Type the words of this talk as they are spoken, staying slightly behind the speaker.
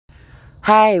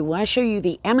Hi, I want to show you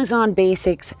the Amazon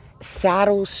Basics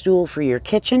saddle stool for your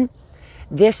kitchen.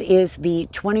 This is the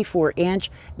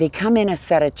 24-inch. They come in a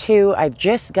set of two. I've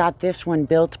just got this one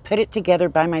built, put it together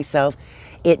by myself.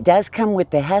 It does come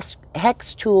with the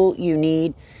hex tool you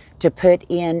need to put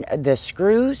in the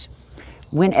screws.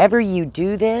 Whenever you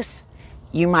do this,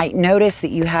 you might notice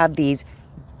that you have these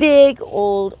big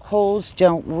old holes.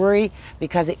 Don't worry,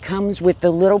 because it comes with the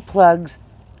little plugs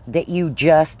that you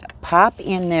just pop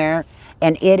in there,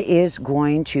 and it is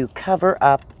going to cover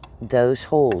up those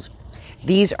holes.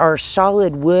 These are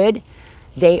solid wood.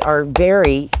 They are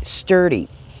very sturdy.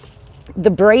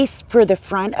 The brace for the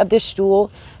front of the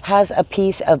stool has a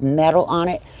piece of metal on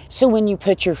it, so when you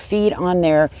put your feet on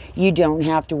there, you don't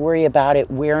have to worry about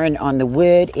it wearing on the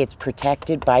wood. It's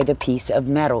protected by the piece of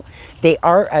metal. They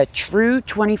are a true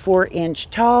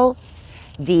 24-inch tall.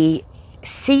 The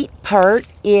seat part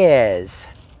is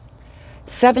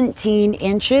 17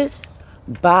 inches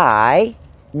by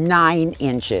 9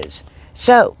 inches.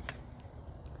 So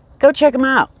go check them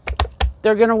out.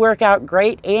 They're going to work out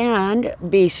great and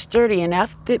be sturdy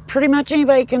enough that pretty much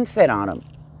anybody can sit on them.